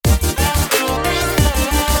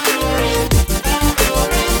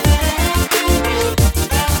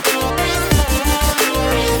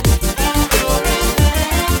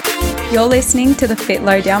You're listening to the Fit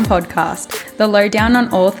Lowdown podcast, the lowdown on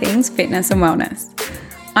all things fitness and wellness.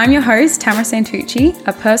 I'm your host, Tamara Santucci,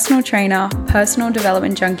 a personal trainer, personal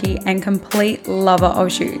development junkie, and complete lover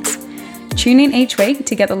of shoes. Tune in each week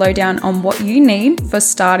to get the lowdown on what you need for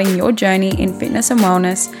starting your journey in fitness and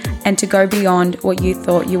wellness and to go beyond what you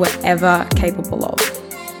thought you were ever capable of.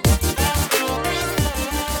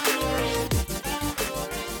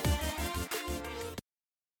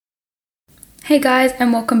 Hey guys,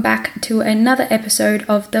 and welcome back to another episode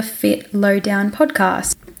of the Fit Lowdown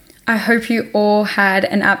podcast. I hope you all had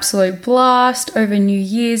an absolute blast over New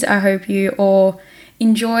Year's. I hope you all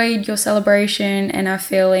enjoyed your celebration and are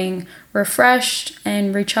feeling refreshed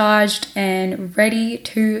and recharged and ready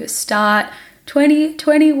to start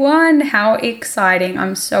 2021. How exciting.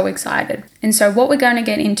 I'm so excited. And so what we're going to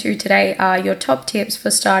get into today are your top tips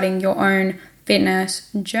for starting your own fitness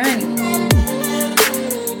journey.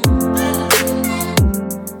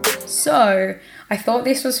 So I thought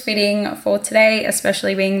this was fitting for today,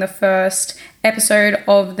 especially being the first episode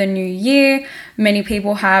of the new year. Many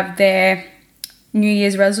people have their New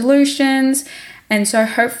Year's resolutions, and so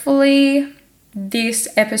hopefully this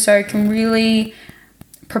episode can really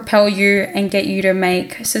propel you and get you to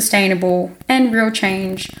make sustainable and real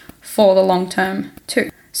change for the long term too.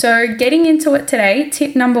 So getting into it today,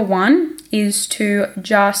 tip number 1 is to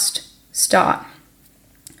just start.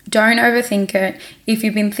 Don't overthink it. If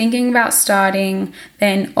you've been thinking about starting,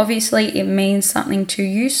 then obviously it means something to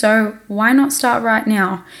you. So why not start right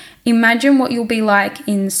now? Imagine what you'll be like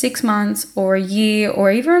in 6 months or a year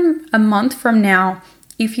or even a month from now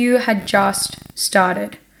if you had just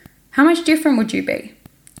started. How much different would you be?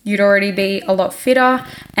 You'd already be a lot fitter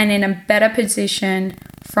and in a better position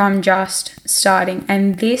from just starting.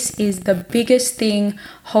 And this is the biggest thing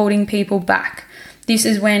holding people back. This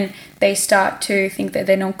is when they start to think that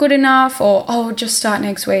they're not good enough or, I'll just start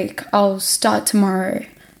next week. I'll start tomorrow.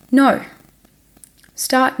 No,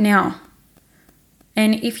 start now.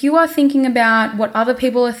 And if you are thinking about what other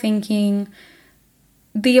people are thinking,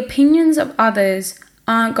 the opinions of others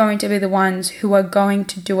aren't going to be the ones who are going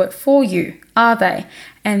to do it for you, are they?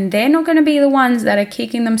 And they're not going to be the ones that are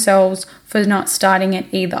kicking themselves for not starting it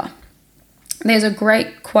either. There's a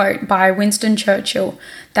great quote by Winston Churchill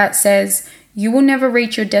that says, "You will never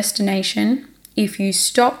reach your destination if you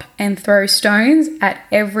stop and throw stones at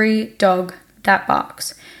every dog that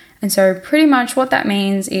barks." And so pretty much what that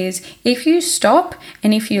means is if you stop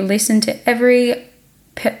and if you listen to every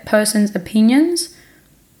person's opinions,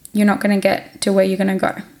 you're not going to get to where you're going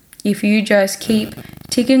to go. If you just keep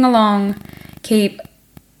ticking along, keep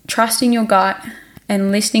trusting your gut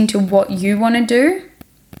and listening to what you want to do,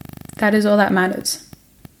 that is all that matters.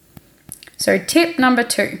 So tip number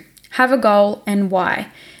 2. Have a goal and why.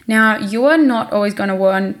 Now, you are not always going to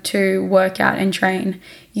want to work out and train.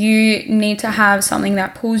 You need to have something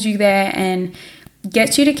that pulls you there and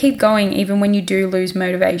gets you to keep going even when you do lose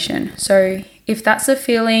motivation. So if that's a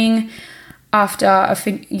feeling after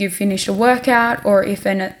you've finished a workout, or if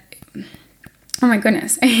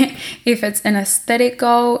if it's an aesthetic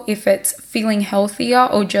goal, if it's feeling healthier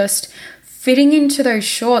or just fitting into those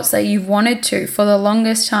shorts that you've wanted to for the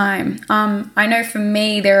longest time. I know for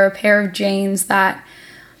me, there are a pair of jeans that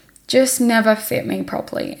just never fit me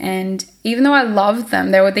properly. And even though I loved them,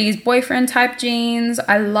 there were these boyfriend type jeans.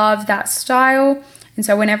 I love that style. And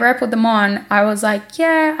so whenever I put them on, I was like,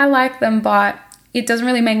 yeah, I like them, but it doesn't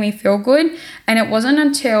really make me feel good. And it wasn't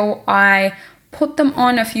until I put them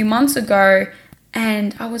on a few months ago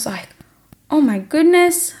and I was like, oh my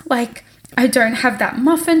goodness, like, I don't have that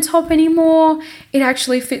muffin top anymore. It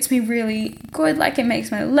actually fits me really good. Like, it makes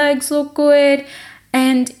my legs look good.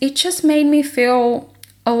 And it just made me feel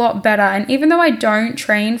a lot better. And even though I don't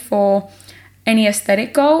train for any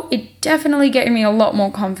aesthetic goal, it definitely gave me a lot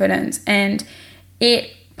more confidence. And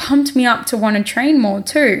it pumped me up to want to train more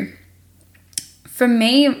too. For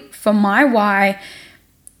me, for why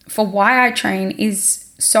I train is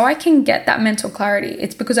so I can get that mental clarity.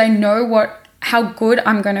 It's because I know how good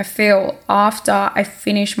I'm going to feel after I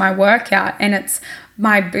finish my workout, and it's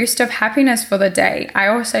my boost of happiness for the day. I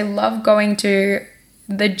also love going to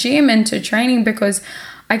the gym and to training because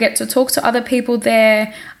I get to talk to other people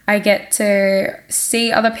there. I get to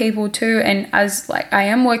see other people too, and as I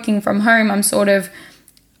am working from home, I'm sort of,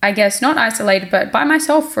 I guess, not isolated, but by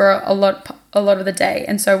myself for a lot of the day.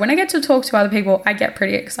 And so when I get to talk to other people, I get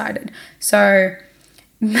pretty excited. So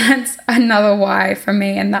that's another why for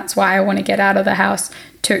me, and that's why I want to get out of the house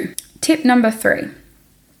too. Tip number 3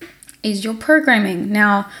 is your programming.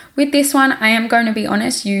 Now, with this one, I am going to be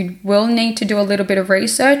honest, you will need to do a little bit of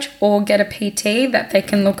research or get a PT that they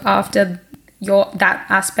can look after that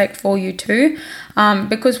aspect for you too,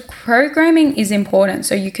 because programming is important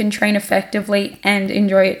so you can train effectively and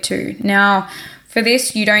enjoy it too. Now, for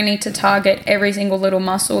this, you don't need to target every single little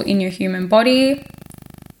muscle in your human body.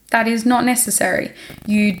 That is not necessary.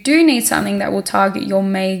 You do need something that will target your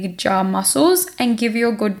major muscles and give you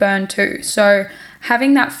a good burn too. So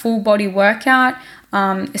having that full body workout,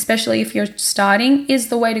 especially if you're starting, is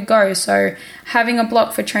the way to go. So having a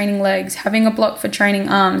block for training legs, having a block for training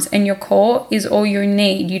arms, and your core is all you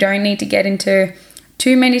need. You don't need to get into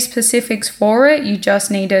too many specifics for it. You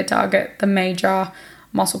just need to target the major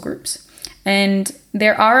muscle groups. And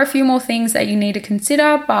there are a few more things that you need to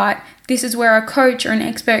consider, but this is where a coach or an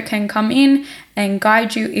expert can come in and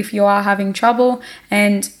guide you if you are having trouble.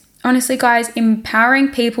 And honestly, guys, empowering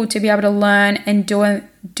people to be able to learn and do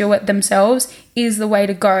it themselves is the way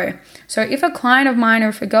to go. So if a client of mine or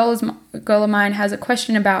if a girl of mine has a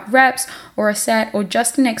question about reps or a set or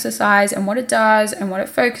just an exercise and what it does and what it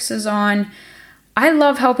focuses on, I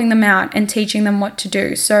love helping them out and teaching them what to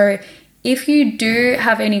do. So if you do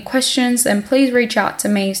have any questions, then please reach out to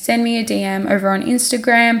me. Send me a DM over on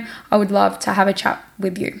Instagram. I would love to have a chat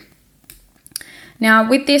with you. Now,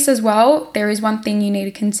 with this as well, there is one thing you need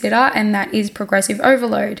to consider, and that is progressive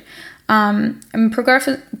overload. And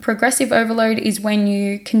progressive overload is when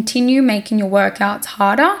you continue making your workouts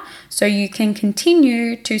harder so you can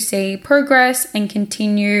continue to see progress and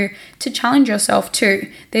continue to challenge yourself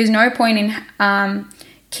too. There's no point in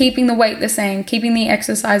keeping the weight the same, keeping the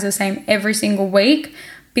exercise the same every single week,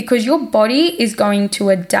 because your body is going to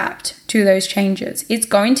adapt to those changes. It's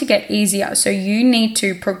going to get easier. So you need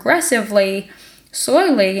to progressively,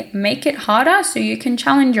 slowly make it harder so you can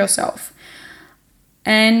challenge yourself.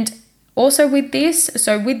 And also with this,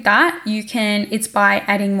 so with that, it's by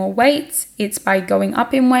adding more weights, it's by going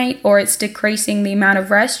up in weight, or it's decreasing the amount of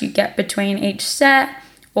rest you get between each set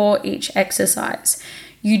or each exercise.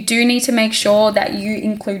 You do need to make sure that you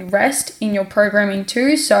include rest in your programming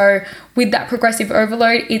too. So with that progressive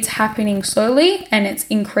overload, it's happening slowly and it's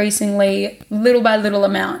increasingly little by little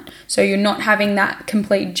amount. So you're not having that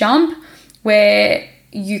complete jump where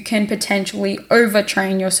you can potentially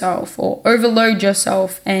overtrain yourself or overload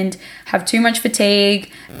yourself and have too much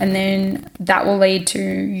fatigue, and then that will lead to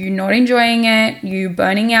you not enjoying it, you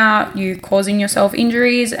burning out, you causing yourself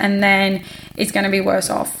injuries, and then it's going to be worse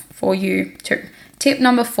off for you too. Tip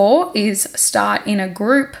number 4 is start in a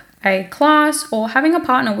group, a class, or having a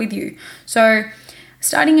partner with you. So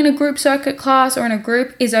starting in a group circuit class or in a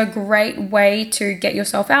group is a great way to get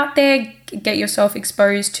yourself out there, get yourself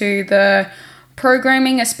exposed to the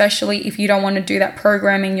programming, especially if you don't want to do that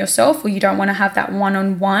programming yourself or you don't want to have that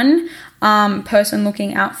one-on-one person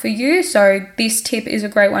looking out for you. So this tip is a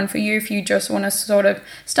great one for you if you just want to sort of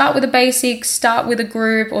start with the basics, start with a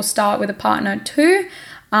group, or start with a partner too.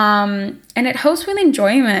 And it helps with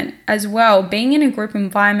enjoyment as well. Being in a group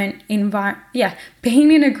environment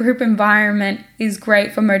is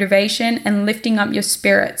great for motivation and lifting up your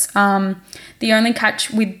spirits. The only catch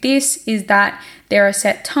with this is that there are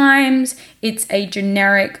set times, it's a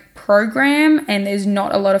generic program, and there's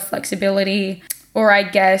not a lot of flexibility or I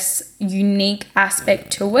guess unique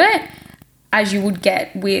aspect to it as you would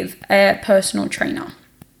get with a personal trainer.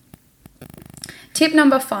 Tip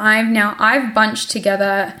number 5, now I've bunched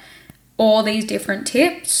together all these different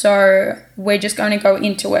tips, so we're just going to go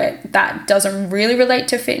into it. That doesn't really relate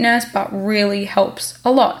to fitness, but really helps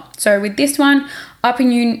a lot. So with this one,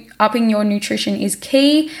 upping your nutrition is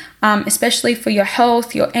key, especially for your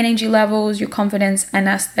health, your energy levels, your confidence, and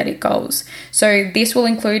aesthetic goals. So this will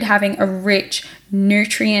include having a rich,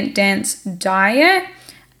 nutrient-dense diet,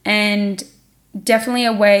 and definitely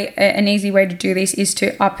an easy way to do this is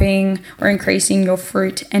to upping or increasing your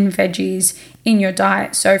fruit and veggies in your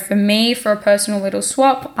diet. So for me, for a personal little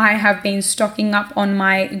swap, I have been stocking up on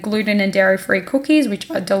my gluten and dairy-free cookies, which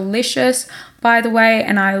are delicious, by the way,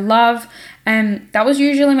 and I love. And that was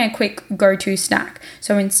usually my quick go-to snack.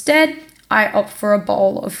 So instead, I opt for a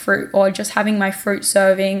bowl of fruit, or just having my fruit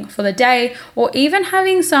serving for the day, or even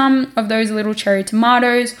having some of those little cherry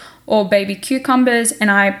tomatoes or baby cucumbers, and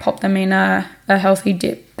I pop them in a healthy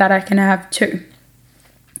dip that I can have too.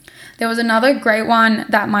 There was another great one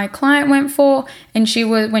that my client went for, and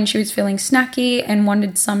when she was feeling snacky and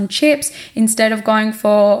wanted some chips, instead of going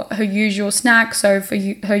for her usual snack, so for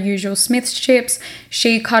her usual Smith's chips,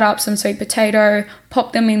 she cut up some sweet potato,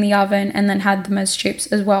 popped them in the oven, and then had them as chips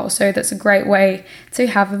as well. So that's a great way to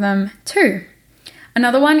have them too.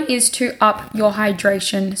 Another one is to up your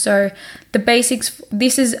hydration. So this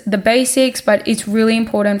is the basics, but it's really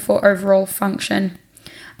important for overall function.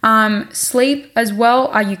 Sleep as well.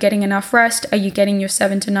 Are you getting enough rest? Are you getting your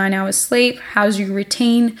 7 to 9 hours sleep? How's your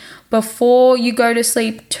routine before you go to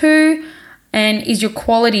sleep too? And is your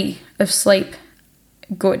quality of sleep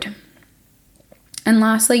good? And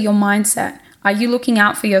lastly, your mindset. Are you looking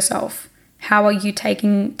out for yourself? How are you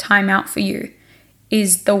taking time out for you?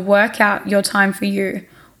 Is the workout your time for you?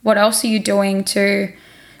 What else are you doing to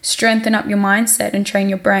strengthen up your mindset and train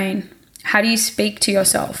your brain? How do you speak to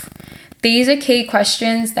yourself? These are key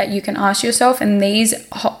questions that you can ask yourself, and these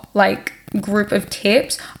group of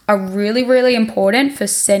tips are really, really important for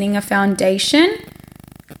setting a foundation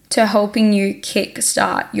to helping you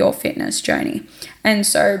kickstart your fitness journey. And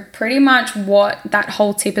so pretty much what that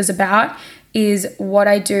whole tip is about is what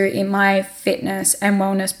I do in my fitness and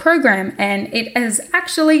wellness program. And it has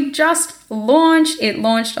actually just launched. It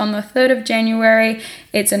launched on the 3rd of January.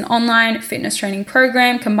 It's an online fitness training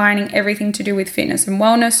program combining everything to do with fitness and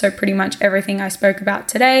wellness. So pretty much everything I spoke about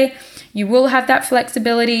today. You will have that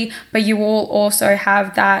flexibility, but you will also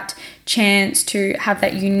have that chance to have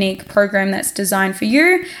that unique program that's designed for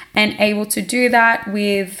you and able to do that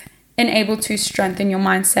with and able to strengthen your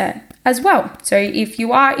mindset as well. So if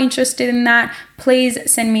you are interested in that,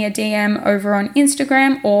 please send me a DM over on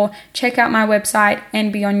Instagram or check out my website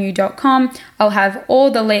nbeyondyou.com. I'll have all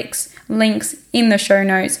the links in the show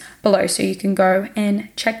notes below so you can go and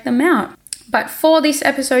check them out. But for this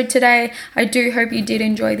episode today, I do hope you did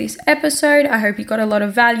enjoy this episode. I hope you got a lot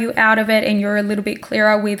of value out of it and you're a little bit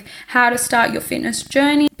clearer with how to start your fitness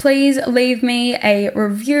journey. Please leave me a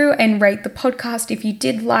review and rate the podcast if you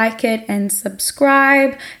did like it, and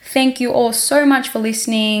subscribe. Thank you all so much for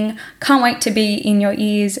listening. Can't wait to be in your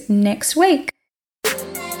ears next week.